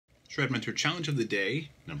ShredMentor Challenge of the Day,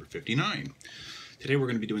 number 59. Today we're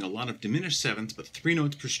going to be doing a lot of diminished sevenths, but 3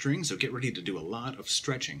 notes per string, so get ready to do a lot of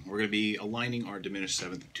stretching. We're going to be aligning our diminished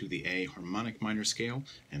seventh to the A harmonic minor scale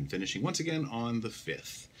and finishing once again on the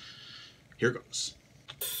 5th. Here goes.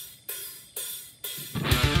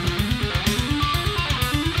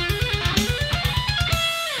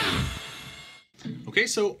 Okay,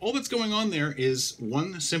 so all that's going on there is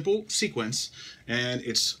one simple sequence, and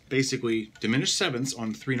it's basically diminished sevenths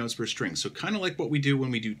on 3 notes per string. So kind of like what we do when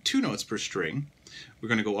we do 2 notes per string, we're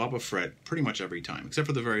going to go up a fret pretty much every time, except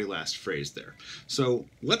for the very last phrase there. So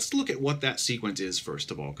let's look at what that sequence is first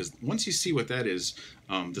of all, because once you see what that is,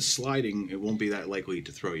 the sliding, it won't be that likely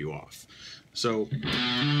to throw you off. So,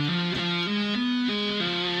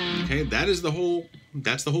 okay, that's the whole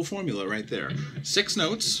formula right there. 6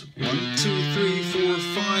 notes, 1, 2, 3, 4,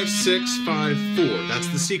 5, 6, 5, 4. That's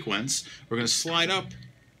the sequence. We're going to slide up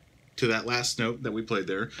to that last note that we played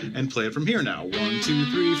there and play it from here now. 1, 2,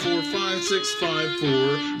 3, 4, 5, 6, 5,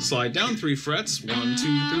 4. Slide down 3 frets. 1, 2,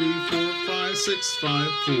 3, 4, 5, 6,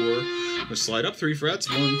 5, 4. We'll slide up 3 frets.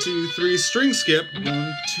 1, 2, 3. String skip. 1,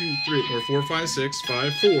 2, 3, or 4, 5, 6,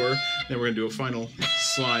 5, 4. Then we're going to do a final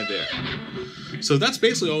slide there. So that's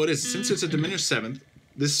basically all it is. Since it's a diminished seventh,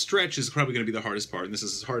 this stretch is probably going to be the hardest part, and this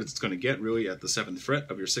is as hard as it's going to get really at the 7th fret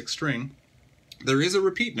of your 6th string. There is a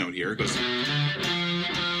repeat note here. It goes.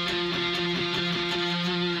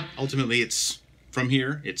 Ultimately, it's from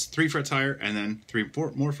here, it's 3 frets higher, and then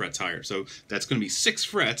 4 more frets higher. So that's going to be 6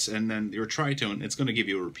 frets, and then your tritone, it's going to give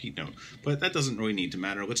you a repeat note. But that doesn't really need to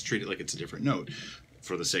matter. Let's treat it like it's a different note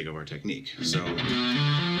for the sake of our technique. So,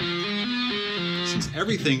 since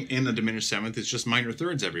everything in the diminished seventh is just minor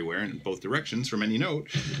thirds everywhere in both directions from any note,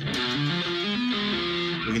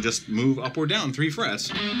 we can just move up or down 3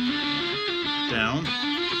 frets. Down,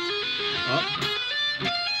 up,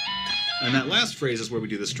 and that last phrase is where we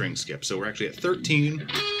do the string skip. So we're actually at 13.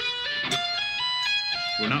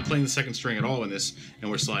 We're not playing the 2nd string at all in this, and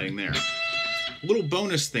we're sliding there. A little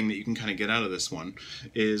bonus thing that you can kind of get out of this one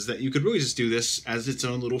is that you could really just do this as its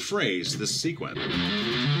own little phrase, this sequence.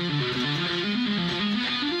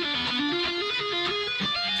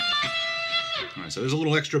 So there's a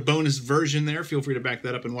little extra bonus version there. Feel free to back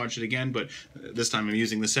that up and watch it again, but this time I'm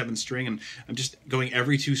using the 7th string, and I'm just going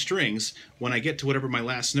every 2 strings. When I get to whatever my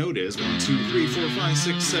last note is, 1, 2, 3, 4, 5,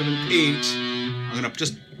 6, 7, 8, I'm going to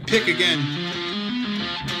just pick again.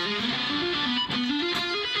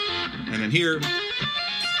 And then here,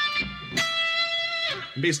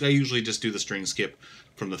 and basically I usually just do the string skip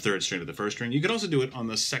from the 3rd string to the 1st string. You could also do it on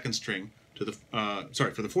the 2nd string to the,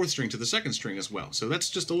 for the 4th string to the 2nd string as well. So that's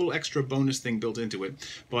just a little extra bonus thing built into it.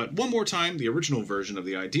 But one more time, the original version of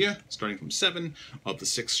the idea, starting from 7 of the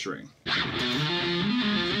 6th string.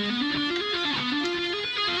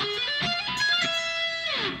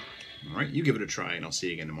 All right, you give it a try, and I'll see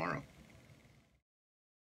you again tomorrow.